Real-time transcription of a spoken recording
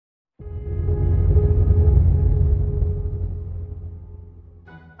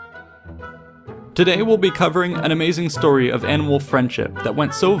Today we'll be covering an amazing story of animal friendship that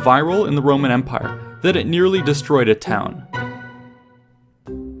went so viral in the Roman Empire that it nearly destroyed a town.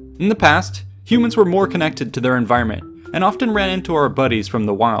 In the past, humans were more connected to their environment and often ran into our buddies from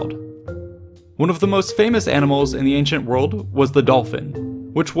the wild. One of the most famous animals in the ancient world was the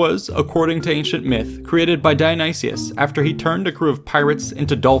dolphin, which was, according to ancient myth, created by Dionysius after he turned a crew of pirates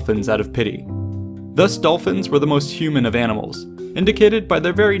into dolphins out of pity. Thus dolphins were the most human of animals, indicated by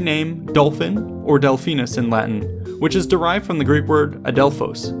their very name dolphin, or delphinus in Latin, which is derived from the Greek word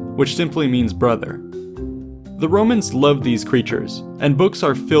adelphos, which simply means brother. The Romans loved these creatures, and books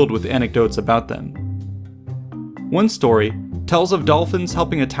are filled with anecdotes about them. One story tells of dolphins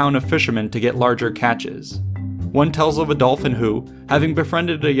helping a town of fishermen to get larger catches. One tells of a dolphin who, having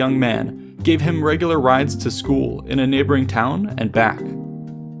befriended a young man, gave him regular rides to school in a neighboring town and back.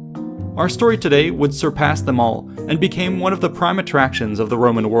 Our story today would surpass them all and became one of the prime attractions of the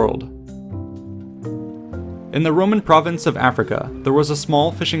Roman world. In the Roman province of Africa, there was a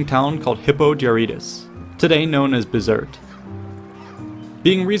small fishing town called Hippo Diarrhytus, today known as Bizerte.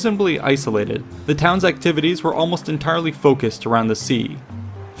 Being reasonably isolated, the town's activities were almost entirely focused around the sea.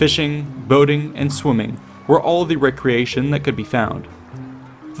 Fishing, boating, and swimming were all the recreation that could be found.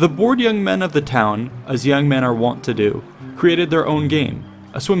 The bored young men of the town, as young men are wont to do, created their own game,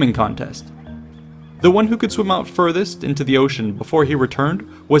 a swimming contest. The one who could swim out furthest into the ocean before he returned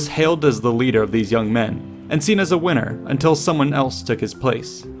was hailed as the leader of these young men, and seen as a winner until someone else took his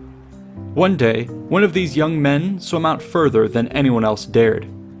place. One day, one of these young men swam out further than anyone else dared.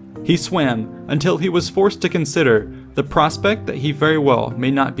 He swam until he was forced to consider the prospect that he very well may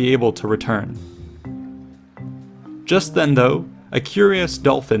not be able to return. Just then though, a curious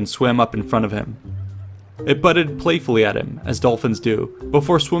dolphin swam up in front of him. It butted playfully at him, as dolphins do,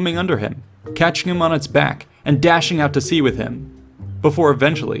 before swimming under him, catching him on its back and dashing out to sea with him, before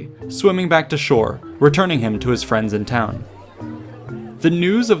eventually swimming back to shore, returning him to his friends in town. The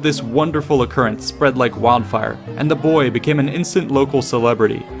news of this wonderful occurrence spread like wildfire, and the boy became an instant local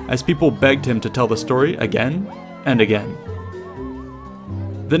celebrity as people begged him to tell the story again and again.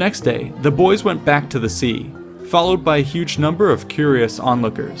 The next day, the boys went back to the sea, followed by a huge number of curious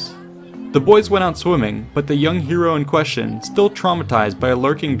onlookers. The boys went out swimming, but the young hero in question, still traumatized by a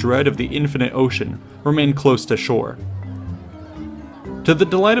lurking dread of the infinite ocean, remained close to shore. To the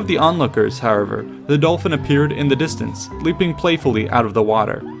delight of the onlookers, however, the dolphin appeared in the distance, leaping playfully out of the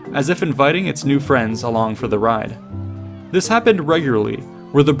water, as if inviting its new friends along for the ride. This happened regularly,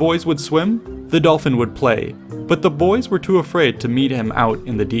 where the boys would swim, the dolphin would play, but the boys were too afraid to meet him out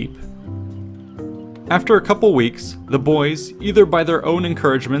in the deep. After a couple weeks, the boys, either by their own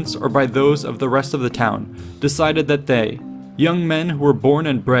encouragements or by those of the rest of the town, decided that they, young men who were born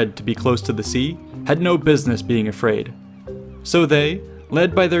and bred to be close to the sea, had no business being afraid. So they,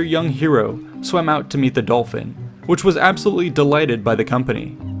 led by their young hero, swam out to meet the dolphin, which was absolutely delighted by the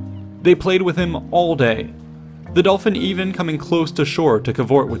company. They played with him all day, the dolphin even coming close to shore to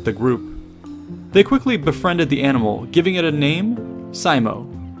cavort with the group. They quickly befriended the animal, giving it a name, Simo.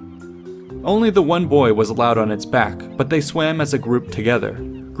 Only the one boy was allowed on its back, but they swam as a group together,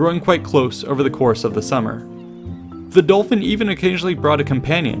 growing quite close over the course of the summer. The dolphin even occasionally brought a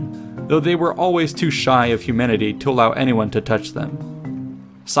companion, though they were always too shy of humanity to allow anyone to touch them.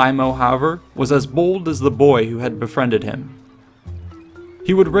 Simo, however, was as bold as the boy who had befriended him.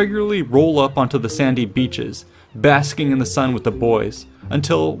 He would regularly roll up onto the sandy beaches, basking in the sun with the boys,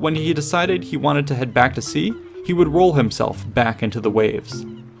 until when he decided he wanted to head back to sea, he would roll himself back into the waves.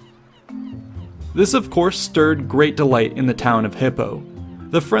 This of course stirred great delight in the town of Hippo.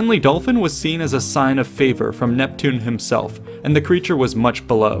 The friendly dolphin was seen as a sign of favor from Neptune himself, and the creature was much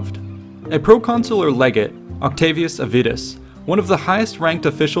beloved. A proconsular legate, Octavius Avitus, one of the highest ranked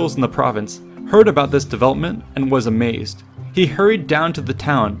officials in the province, heard about this development and was amazed. He hurried down to the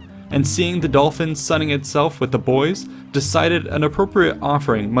town, and seeing the dolphin sunning itself with the boys, decided an appropriate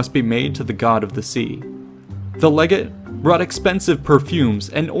offering must be made to the god of the sea. The legate brought expensive perfumes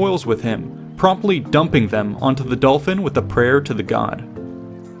and oils with him, promptly dumping them onto the dolphin with a prayer to the god.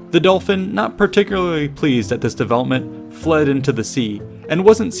 The dolphin, not particularly pleased at this development, fled into the sea, and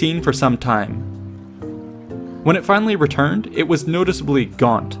wasn't seen for some time. When it finally returned, it was noticeably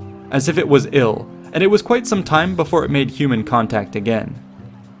gaunt, as if it was ill, and it was quite some time before it made human contact again.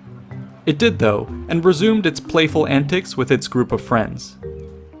 It did though, and resumed its playful antics with its group of friends.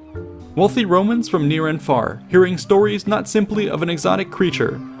 Wealthy Romans from near and far, hearing stories not simply of an exotic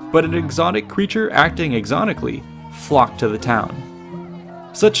creature, but an exotic creature acting exotically, flocked to the town.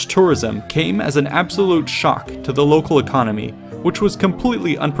 Such tourism came as an absolute shock to the local economy, which was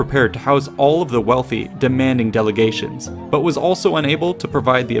completely unprepared to house all of the wealthy, demanding delegations, but was also unable to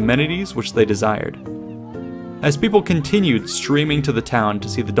provide the amenities which they desired. As people continued streaming to the town to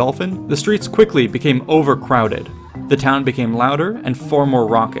see the Dolphin, the streets quickly became overcrowded. The town became louder and far more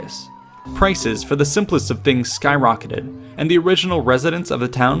raucous. Prices for the simplest of things skyrocketed, and the original residents of the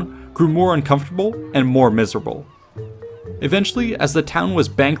town grew more uncomfortable and more miserable. Eventually, as the town was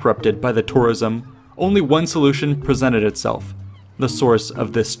bankrupted by the tourism, only one solution presented itself: the source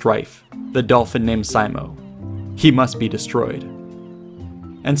of this strife, the dolphin named Simo. He must be destroyed.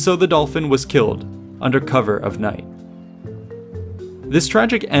 And so the dolphin was killed under cover of night. This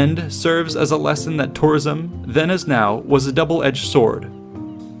tragic end serves as a lesson that tourism, then as now, was a double-edged sword.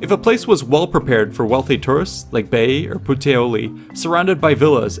 If a place was well prepared for wealthy tourists like Bay or Puteoli, surrounded by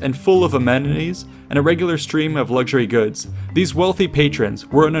villas and full of amenities and a regular stream of luxury goods, these wealthy patrons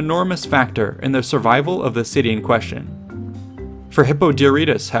were an enormous factor in the survival of the city in question. For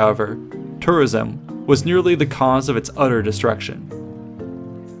Hippodiritus, however, tourism was nearly the cause of its utter destruction.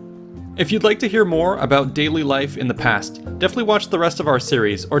 If you'd like to hear more about daily life in the past, definitely watch the rest of our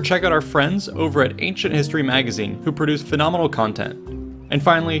series or check out our friends over at Ancient History Magazine who produce phenomenal content. And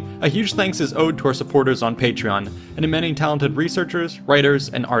finally, a huge thanks is owed to our supporters on Patreon and to many talented researchers, writers,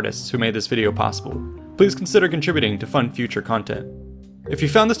 and artists who made this video possible. Please consider contributing to fund future content. If you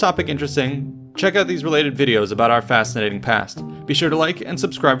found this topic interesting, check out these related videos about our fascinating past. Be sure to like and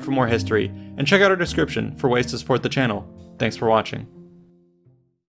subscribe for more history, and check out our description for ways to support the channel. Thanks for watching.